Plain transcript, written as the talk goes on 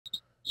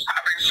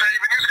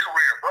saving his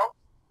career, bro.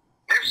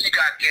 Nipsey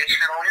got that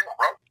shit on him,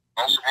 bro.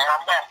 On some of my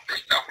mouth.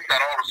 This stuff, we got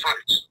all the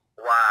footage.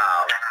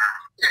 Wow.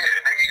 Yeah,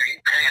 nigga, he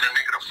paying a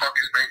nigga to fuck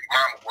his baby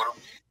mama with him.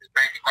 His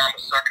baby mama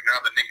sucking the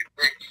other nigga's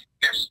dick.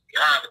 Nipsey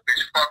behind the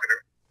bitch fucking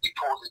her. He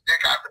pulls his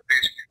dick out the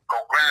bitch, go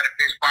grab the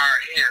bitch by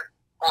her hair,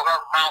 pull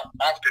her mouth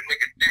off the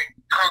nigga's dick,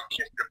 tongue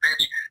kiss the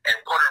bitch, and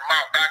put her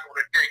mouth back on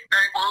the dick.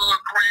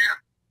 Neighborhood crib.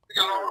 We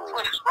got all the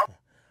footage, bro.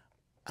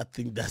 I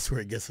think that's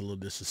where it gets a little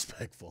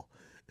disrespectful.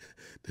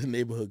 The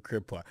neighborhood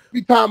crib part.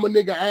 Every time a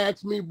nigga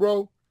asks me,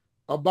 bro,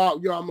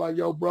 about yo, I'm like,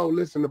 yo, bro,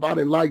 listen, if I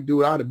didn't like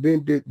dude, I'd have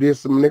been this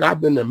some nigga. I've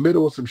been in the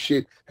middle of some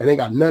shit and ain't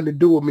got nothing to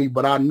do with me,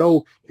 but I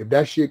know if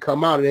that shit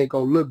come out, it ain't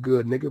gonna look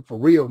good, nigga. For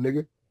real,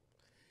 nigga.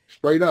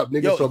 Straight up,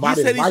 nigga. Yo, so if he I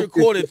said didn't he's like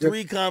recorded this,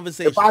 3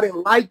 conversations. If I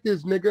didn't like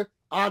this nigga,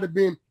 I'd have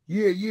been,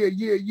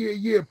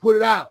 yeah, put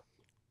it out.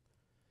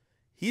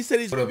 He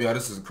said he's... What up, y'all?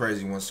 This is a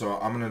crazy one, so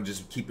I'm gonna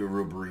just keep it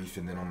real brief,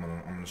 and then I'm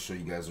gonna show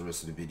you guys the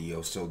rest of the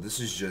video. So this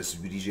is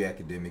just DJ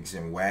Akademiks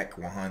and Wack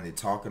 100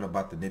 talking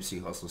about the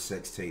Nipsey Hussle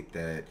sex tape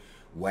that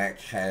Wack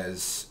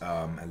has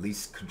at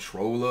least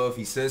control of.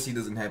 He says he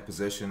doesn't have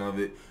possession of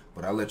it,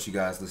 but I'll let you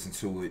guys listen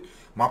to it.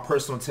 My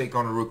personal take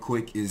on it real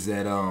quick is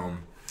that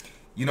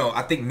you know,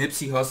 I think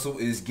Nipsey Hussle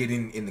is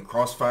getting in the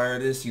crossfire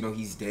of this. You know,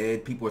 he's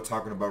dead. People are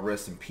talking about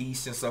rest in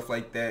peace and stuff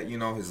like that. You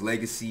know, his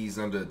legacy is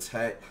under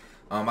attack.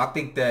 I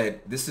think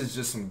that this is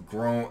just some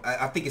grown...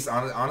 I think it's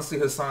honestly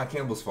Hassan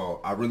Campbell's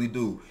fault. I really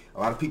do. A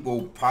lot of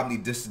people probably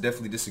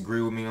definitely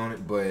disagree with me on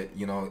it, but,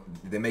 you know,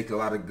 they make a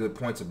lot of good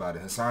points about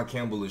it. Hassan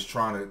Campbell is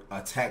trying to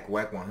attack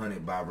Wack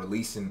 100 by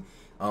releasing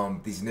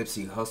these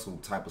Nipsey Hussle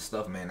type of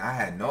stuff, man. I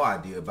had no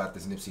idea about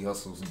this Nipsey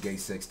Hussle's gay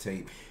sex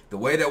tape. The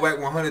way that Wack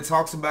 100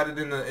 talks about it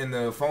in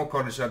the phone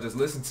call that y'all just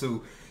listened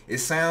to, it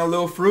sounds a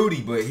little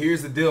fruity, but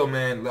here's the deal,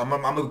 man. I'm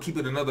gonna keep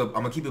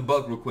it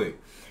buck real quick.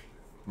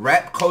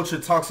 Rap culture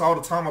talks all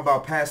the time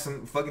about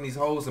fucking these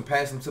hoes and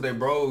passing them to their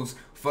bros,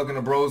 fucking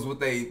the bros with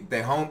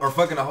they home, or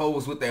fucking the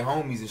hoes with their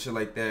homies and shit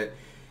like that.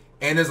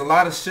 And there's a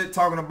lot of shit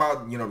talking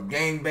about, you know,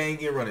 gang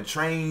banging, running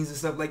trains and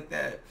stuff like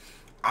that.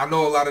 I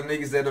know a lot of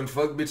niggas that done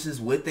fuck bitches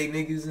with they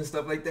niggas and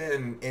stuff like that.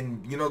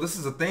 And you know, this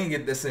is a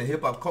thing that's in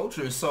hip hop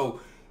culture.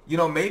 So, you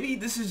know, maybe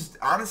this is,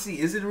 honestly,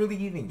 is it really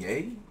even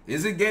gay?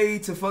 Is it gay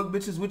to fuck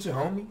bitches with your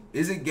homie?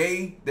 Is it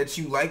gay that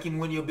you liking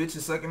when your bitch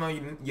is sucking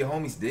on your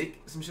homie's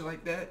dick? Some shit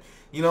like that?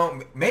 You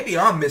know, maybe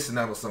I'm missing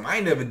out on something. I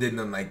ain't never did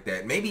nothing like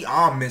that. Maybe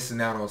I'm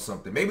missing out on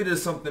something. Maybe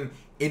there's something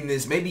in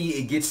this. Maybe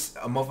it gets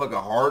a motherfucker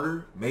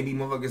harder. Maybe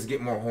motherfuckers get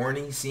more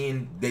horny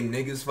seeing them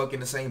niggas fucking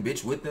the same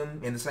bitch with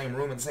them in the same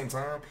room at the same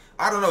time.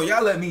 I don't know.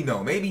 Y'all let me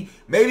know. Maybe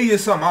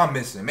it's something I'm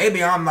missing.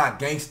 Maybe I'm not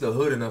gangsta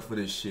hood enough for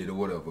this shit or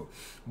whatever.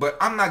 But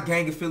I'm not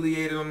gang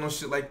affiliated or no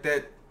shit like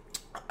that.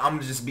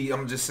 I'm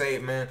just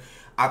saying, man.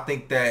 I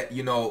think that,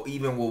 you know,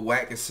 even with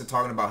Wack is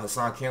talking about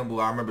Hassan Campbell,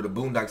 I remember the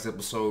Boondocks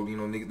episode, you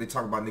know, they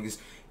talk about niggas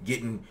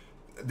getting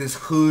this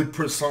hood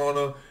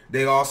persona.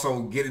 They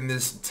also getting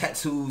this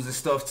tattoos and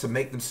stuff to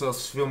make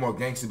themselves feel more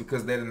gangster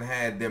because they didn't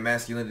have their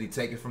masculinity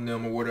taken from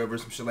them or whatever,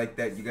 some shit like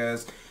that, you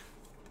guys.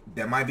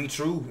 That might be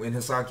true in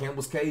Hassan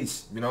Campbell's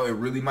case. You know, it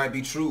really might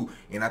be true.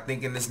 And I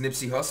think in this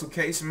Nipsey Hussle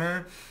case,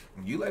 man,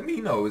 you let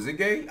me know. Is it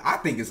gay? I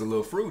think it's a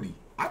little fruity.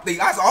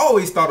 I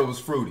always thought it was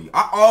fruity.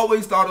 I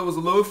always thought it was a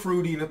little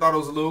fruity, and I thought it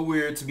was a little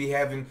weird to be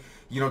having,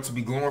 you know, to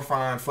be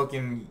glorifying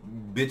fucking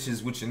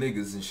bitches with your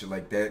niggas and shit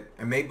like that.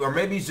 And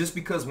maybe it's just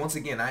because, once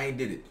again, I ain't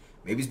did it.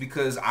 Maybe it's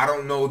because I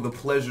don't know the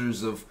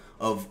pleasures of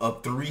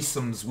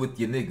threesomes with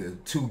your nigga,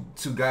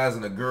 two guys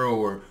and a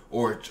girl,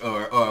 or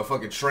a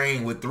fucking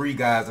train with 3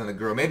 guys and a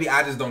girl. Maybe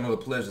I just don't know the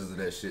pleasures of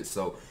that shit.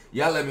 So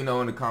y'all let me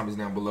know in the comments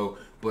down below.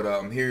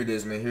 But here it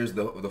is, man. Here's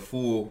the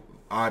full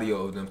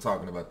audio of them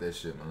talking about that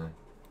shit, man.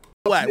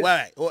 Wait.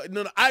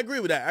 No, I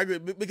agree with that. I agree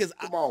because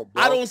I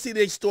don't see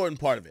the extorting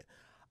part of it.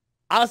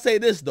 I'll say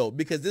this though,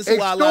 because this is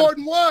why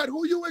extorting what?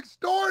 Who you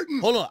extorting?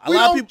 Hold on, we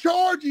don't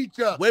charge each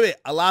other. Wait.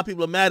 A lot of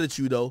people are mad at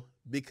you though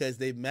because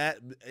they mad.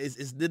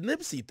 It's the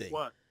Nipsey thing.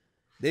 What?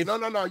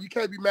 No. You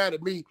can't be mad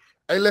at me.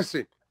 Hey,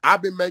 listen.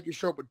 I've been making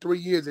sure for 3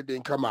 years it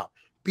didn't come out.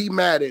 Be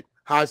mad at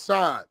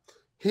Hassan.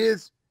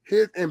 His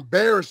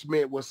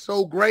embarrassment was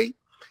so great.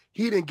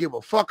 He didn't give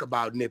a fuck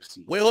about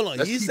Nipsey. Wait, hold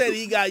on. He said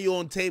he got you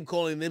on tape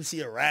calling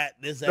Nipsey a rat.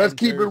 Let's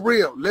keep it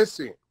real.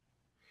 Listen,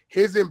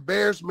 his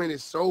embarrassment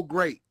is so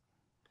great.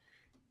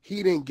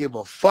 He didn't give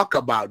a fuck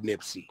about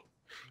Nipsey.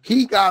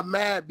 He got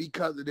mad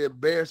because of the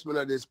embarrassment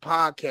of this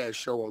podcast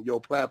show on your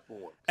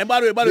platform. And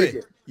by the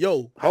way,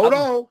 yo, hold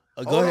on.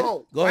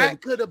 Go ahead. I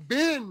could have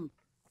been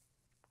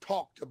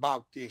talked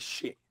about this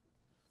shit.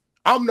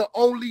 I'm the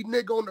only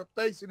nigga on the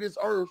face of this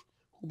earth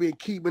who been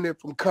keeping it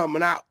from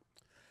coming out.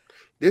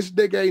 This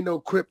nigga ain't no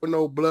Crip or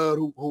no Blood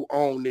who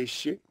own this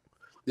shit.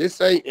 It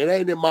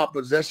ain't in my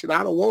possession.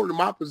 I don't want it in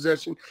my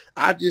possession.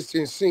 I just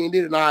been seeing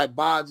it and I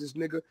advise this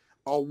nigga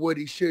on what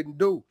he shouldn't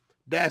do.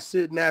 That's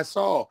it and that's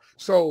all.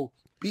 So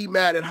be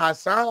mad at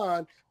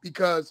Hassan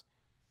because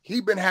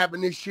he been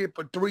having this shit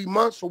for 3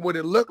 months from what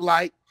it looked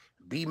like.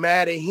 Be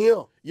mad at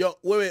him. Yo,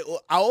 wait.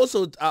 I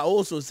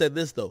also said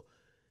this though.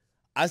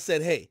 I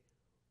said, hey,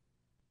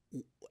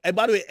 And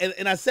by the way,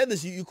 and I said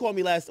this, you called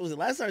me last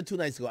night or 2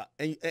 nights ago,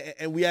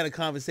 and we had a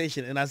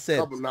conversation, and I said,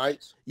 couple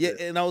nights. Yeah,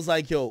 and I was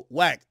like, yo,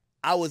 Wack,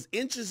 I was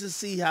interested to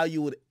see how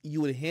you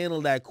would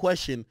handle that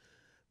question,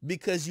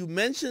 because you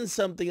mentioned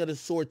something of the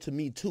sort to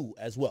me too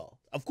as well.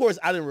 Of course,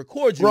 I didn't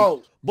record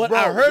you, but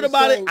I heard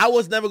about it. I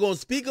was never going to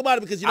speak about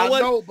it because you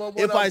know what?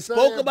 If I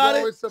spoke about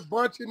it, it's a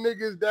bunch of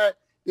niggas that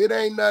it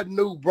ain't nothing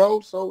new, bro.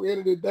 So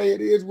end of the day,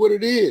 it is what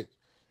it is.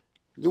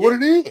 It's what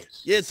it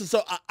is. Yeah,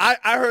 so I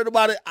heard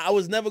about it. I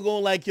was never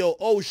going like, yo,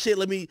 oh shit,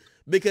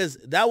 because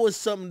that was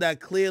something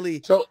that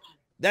clearly,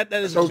 that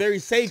is very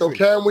sacred. So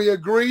can we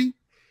agree?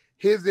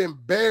 His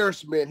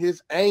embarrassment,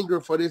 his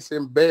anger for this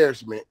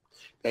embarrassment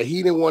that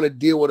he didn't want to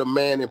deal with a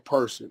man in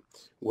person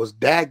was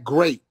that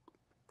great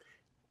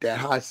that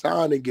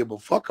Hassan didn't give a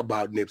fuck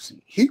about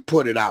Nipsey. He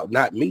put it out,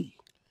 not me.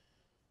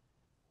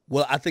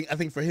 Well, I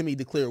think for him, he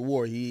declared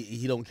war.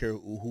 He don't care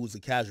who's a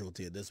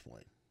casualty at this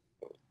point.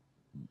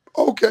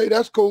 Okay,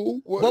 that's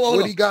cool.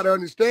 What he got to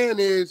understand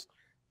is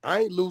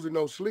I ain't losing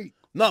no sleep.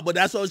 No, but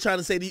that's what I was trying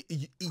to say to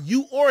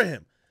you or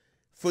him.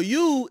 For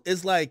you,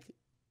 it's like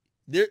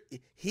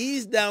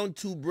he's down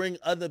to bring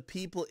other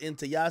people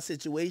into y'all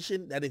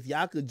situation that if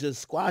y'all could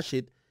just squash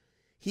it,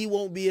 he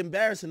won't be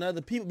embarrassing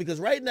other people. Because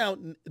right now,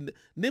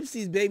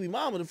 Nipsey's baby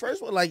mama, the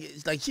first one,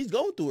 it's like she's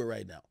going through it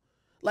right now.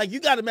 Like, you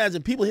got to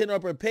imagine people hitting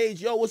up her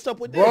page, yo, what's up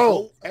with this?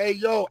 Bro, hey,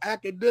 yo,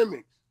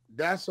 Akademiks,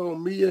 that's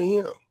on me and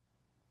him.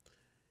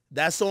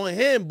 That's on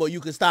him, but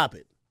you can stop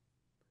it.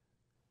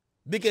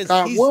 Because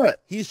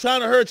he's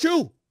trying to hurt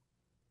you.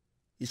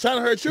 He's trying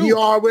to hurt you. He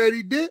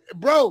already did.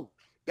 Bro,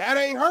 that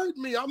ain't hurt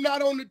me. I'm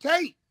not on the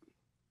tape.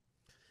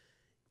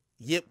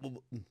 Yep,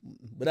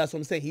 but that's what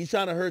I'm saying. He's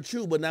trying to hurt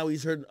you, but now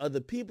he's hurting other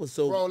people.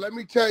 So, bro, let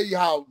me tell you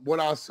when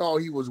I saw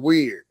he was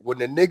weird. When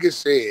the nigga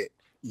said,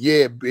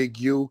 yeah, Big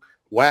U,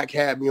 Wack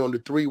had me on the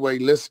three-way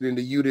listening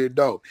to You Didn't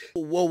Know.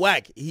 Well,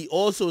 Wack, he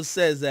also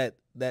says that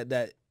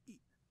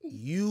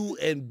you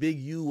and Big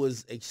U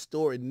was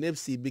extorting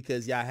Nipsey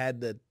because y'all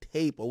had the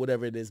tape or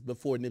whatever it is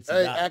before Nipsey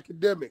died.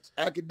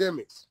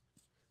 Akademiks.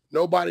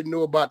 Nobody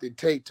knew about the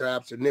tape till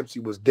after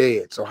Nipsey was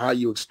dead. So how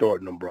you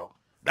extorting them, bro?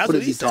 That's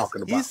what he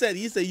talking about. He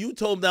said you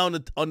told him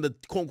down on the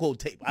quote unquote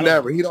tape.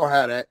 Never. He don't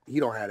have that.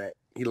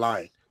 He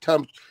lying.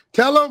 Tell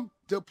him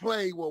to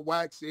play what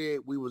Wack said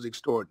we was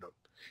extorting him.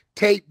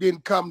 Tape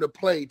didn't come to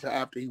play till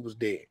after he was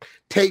dead.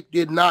 Tape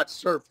did not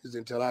surface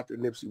until after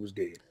Nipsey was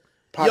dead.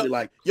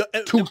 Probably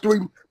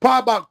probably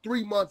about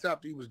 3 months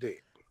after he was dead.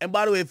 And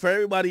by the way, for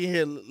everybody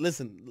here,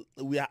 listen,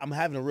 I'm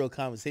having a real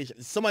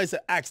conversation. Somebody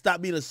said,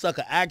 stop being a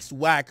sucker. Ask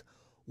Wack,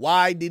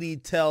 why did he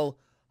tell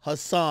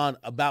Hassan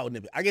about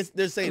Nipsey? I guess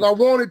they're saying I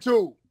wanted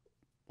to.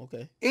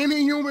 Okay.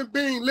 Any human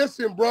being,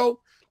 listen, bro.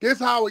 This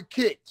how it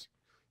kicked.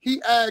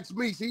 He asked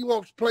me, so he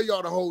wants to play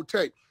y'all the whole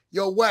tape.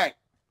 Yo, Wack,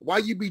 why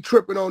you be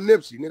tripping on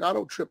Nipsey? Nigga, I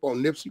don't trip on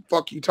Nipsey.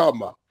 Fuck you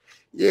talking about?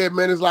 Yeah,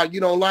 man, it's like you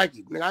don't like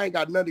it. Nigga, I ain't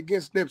got nothing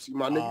against Nipsey,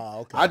 my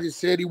nigga. Okay. I just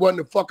said he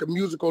wasn't a fucking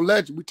musical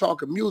legend. We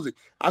talking music.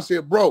 I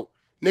said, bro,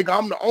 nigga,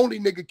 I'm the only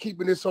nigga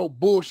keeping this whole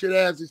bullshit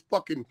ass, this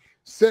fucking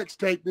sex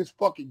tape, this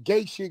fucking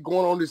gay shit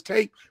going on this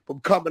tape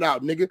from coming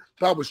out, nigga.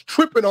 If I was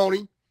tripping on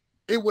him,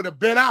 it would have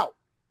been out.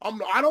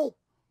 I don't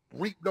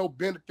reap no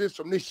benefits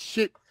from this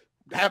shit,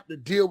 have to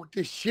deal with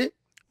this shit.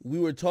 We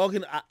were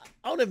talking, I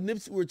don't know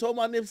if we were talking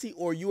about Nipsey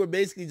or you were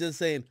basically just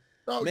saying,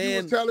 no, man,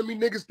 you was telling me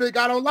niggas think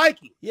I don't like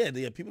it. Yeah,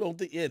 people don't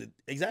think,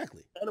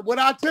 exactly. And what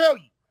I tell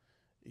you?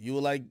 You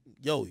were like,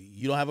 yo,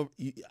 you don't have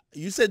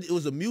you said it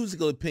was a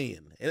musical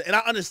opinion. And I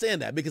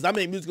understand that because I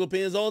make musical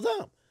opinions all the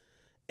time.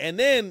 And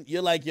then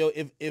you're like, yo,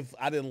 if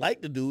I didn't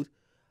like the dude,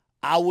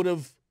 I would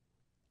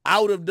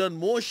have done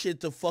more shit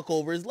to fuck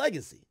over his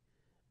legacy,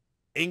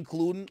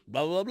 including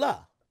blah, blah, blah.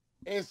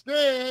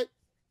 Instead,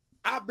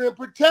 I've been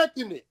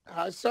protecting it.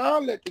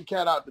 Hassan let the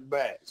cat out the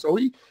bag. So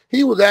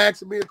he was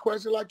asking me a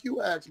question like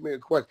you asked me a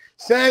question.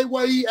 Same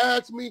way he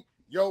asked me,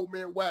 yo,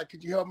 man, Wack,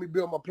 could you help me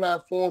build my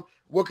platform?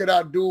 What could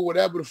I do?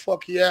 Whatever the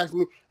fuck he asked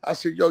me. I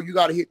said, yo, you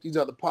got to hit these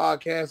other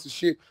podcasts and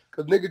shit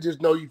because niggas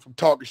just know you from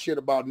talking shit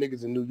about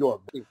niggas in New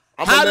York.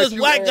 How does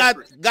Wack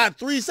got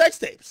 3 sex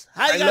tapes?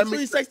 How you got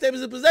 3 sex tapes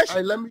in possession?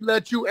 Hey, let me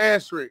let you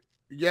answer it.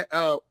 Yeah,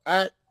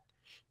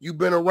 you've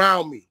been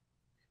around me.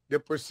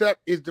 The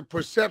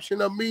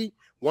perception of me,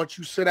 once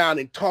you sit down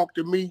and talk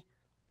to me,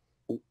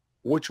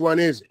 which one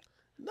is it?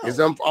 No. Is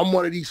I'm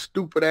one of these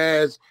stupid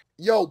ass,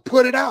 yo,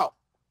 put it out.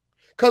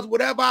 Because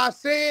whatever I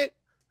said,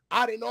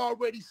 I didn't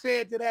already say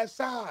it to that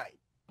side.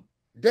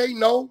 They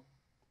know.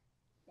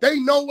 They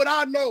know what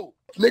I know.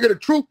 Nigga,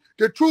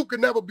 the truth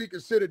can never be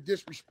considered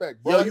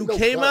disrespect, bro. Yo, you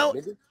came out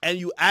and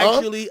you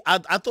actually, I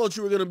thought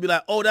you were going to be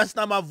like, oh, that's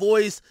not my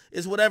voice.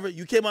 It's whatever.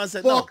 You came out and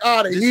said, fuck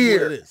out of here. This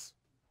is what it is.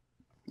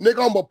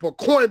 Nigga, I'm a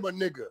Pacoima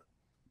nigga.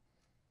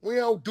 We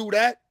don't do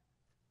that.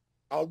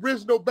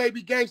 Original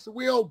baby gangster,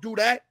 we don't do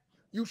that.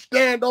 You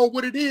stand on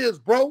what it is,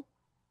 bro.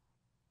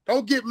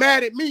 Don't get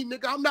mad at me,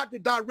 nigga. I'm not the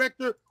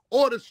director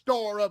or the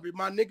star of it,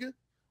 my nigga.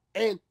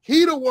 And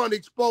he the one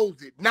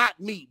exposed it, not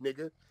me,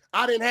 nigga.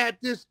 I done had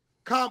this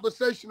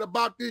conversation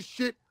about this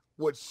shit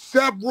with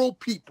several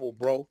people,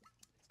 bro,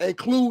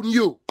 including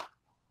you.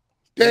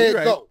 There you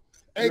right. go.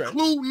 You're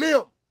Including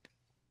them.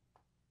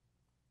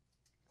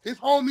 His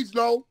homies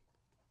know.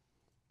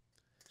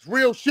 It's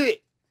real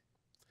shit.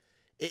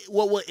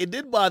 What it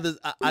did bother.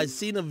 I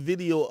seen a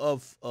video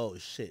of. Oh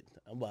shit!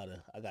 I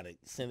gotta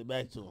send it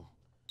back to him.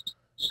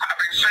 I've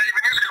been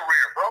saving his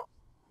career, bro.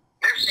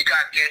 Nipsey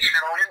got gang shit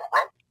on him,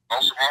 bro.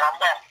 On some my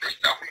mom. This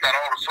stuff, we got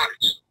all the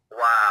footage.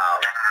 Wow.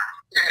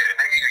 Yeah,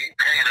 nigga, he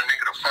paying a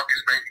nigga to fuck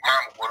his baby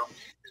mama with him.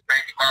 His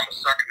baby mama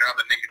sucking the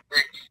other nigga's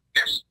dick.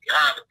 Nipsey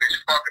behind the bitch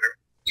fucking her.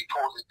 He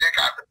pulls his dick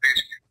out the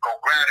bitch, go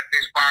grab the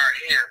bitch by her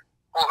hair,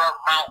 pull her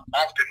mouth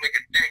off the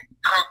nigga's dick,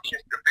 cuck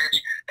kiss the bitch,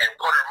 and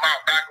put her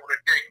mouth back on the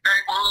dick.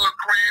 Neighborhood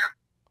crib.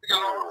 We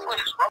got all the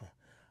footage, bro.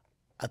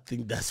 I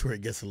think that's where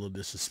it gets a little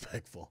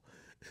disrespectful.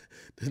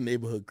 The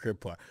neighborhood crib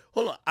part.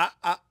 Hold on.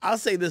 I'll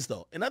say this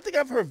though, and I think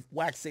I've heard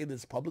Wack say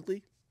this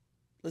publicly.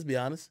 Let's be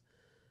honest.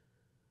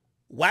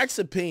 Wack's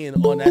opinion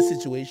on that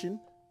situation.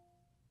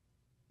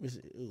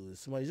 Ooh,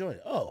 somebody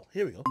joined. Oh,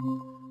 here we go.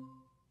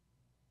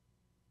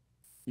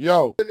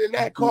 Yo, in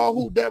that call,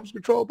 who damage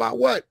control by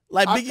what?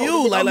 Like Big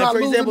U, like for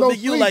example, Big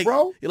U, like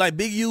bro. Like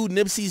Big U,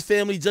 Nipsey's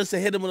family just to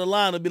hit him on the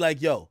line and be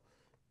like, yo.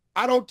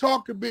 I don't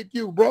talk to Big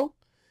U, bro.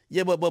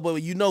 Yeah, but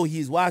you know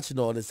he's watching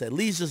all this. At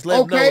least just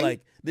let him know,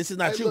 like, this is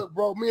not you. Look,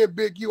 bro, me and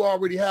Big U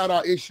already had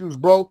our issues,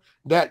 bro,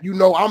 that you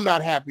know I'm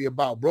not happy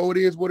about, bro. It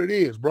is what it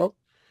is, bro.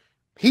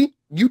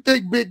 You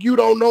think Big U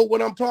don't know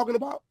what I'm talking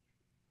about?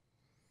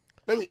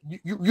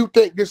 You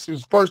think this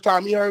is the first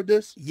time he heard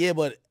this? Yeah,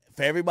 but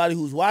for everybody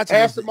who's watching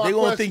this, they're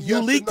going to think you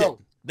leaked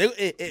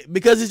it.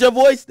 Because it's your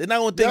voice, they're not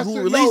going to think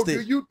who released it.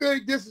 Do you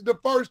think this is the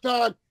first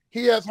time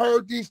he has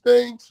heard these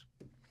things?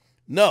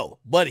 No,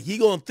 but he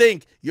going to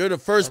think you're the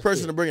first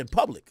person to bring it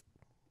public.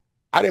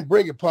 I didn't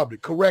bring it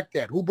public. Correct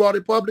that. Who brought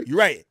it public? You're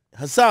right.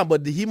 Hassan,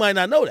 but he might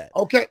not know that.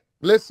 Okay,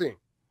 listen.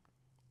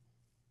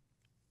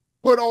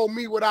 Put on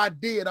me what I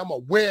did. I'm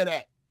going to wear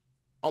that.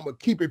 I'm going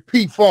to keep it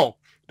P-Funk.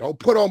 Don't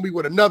put on me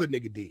what another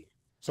nigga did.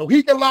 So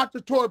he can lock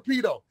the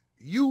torpedo.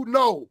 You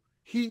know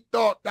he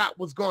thought that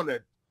was going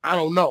to, I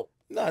don't know.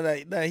 No,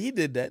 he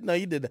did that. No,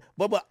 he did that.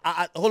 But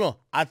hold on.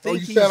 I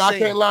think you said I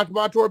can't launch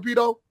my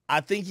torpedo? I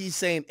think he's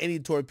saying any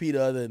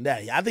torpedo other than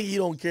that. I think he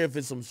don't care if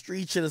it's some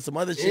street shit or some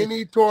other shit.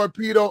 Any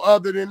torpedo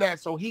other than that.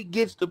 So he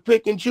gets to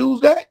pick and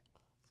choose that?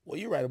 Well,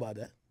 you're right about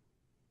that.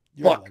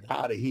 Fuck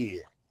out of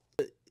here.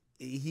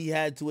 He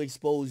had to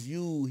expose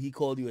you. He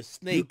called you a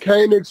snake. You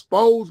can't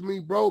expose me,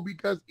 bro,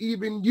 because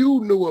even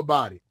you knew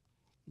about it.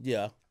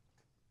 Yeah.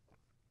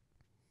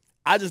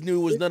 I just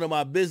knew it was none of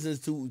my business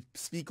to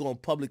speak on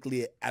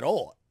publicly at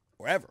all,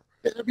 or ever.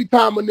 Every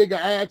time a nigga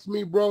asks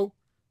me, bro,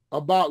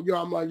 about yo,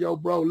 I'm like, yo,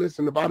 bro,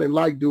 listen, if I didn't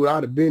like dude,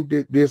 I'd have been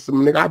did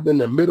some nigga. I've been in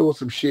the middle of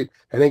some shit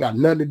and ain't got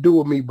nothing to do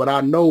with me, but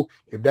I know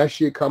if that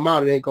shit come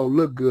out, it ain't gonna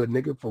look good,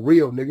 nigga. For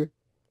real, nigga.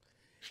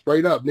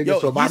 Straight up, nigga. Yo,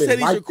 so if he I said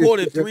he's like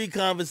recorded this, 3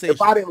 conversations.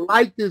 If I didn't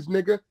like this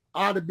nigga,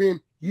 I'd have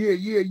been,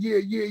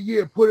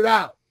 yeah, put it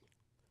out.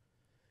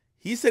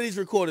 He said he's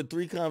recorded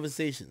 3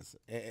 conversations.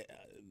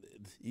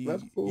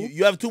 That's cool.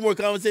 You have 2 more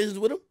conversations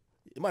with him?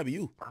 It might be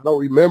you. I don't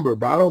remember,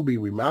 but I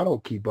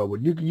don't keep up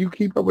with you. You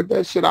keep up with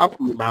that shit. I don't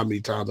remember how many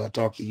times I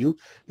talk to you.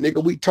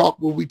 Nigga, we talk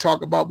what we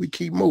talk about, we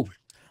keep moving.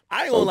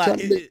 I ain't gonna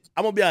lie.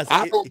 I'm gonna be honest.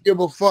 I don't give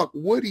a fuck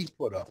what he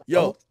put up.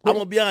 Yo, I'm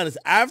gonna be honest.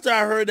 After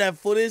I heard that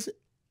footage,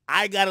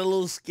 I got a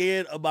little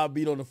scared about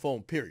being on the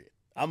phone, period.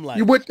 I'm like,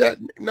 you with that?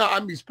 No, I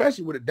mean,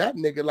 especially with that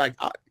nigga, like,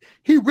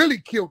 he really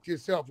killed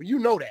himself, and you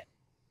know that.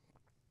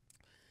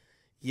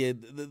 Yeah,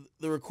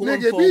 the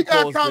recording nigga, phone if he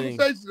got calls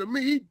conversations with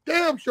me, he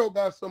damn sure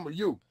got some of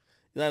you.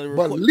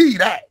 But leave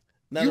that.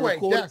 You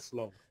ain't that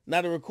slow.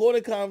 Now, the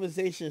recorded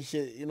conversation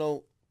shit, you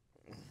know.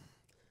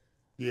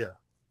 Yeah.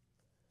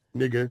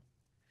 Nigga.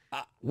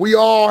 We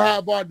all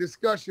have our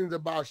discussions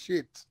about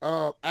shit,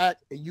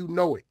 Act, and you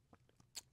know it.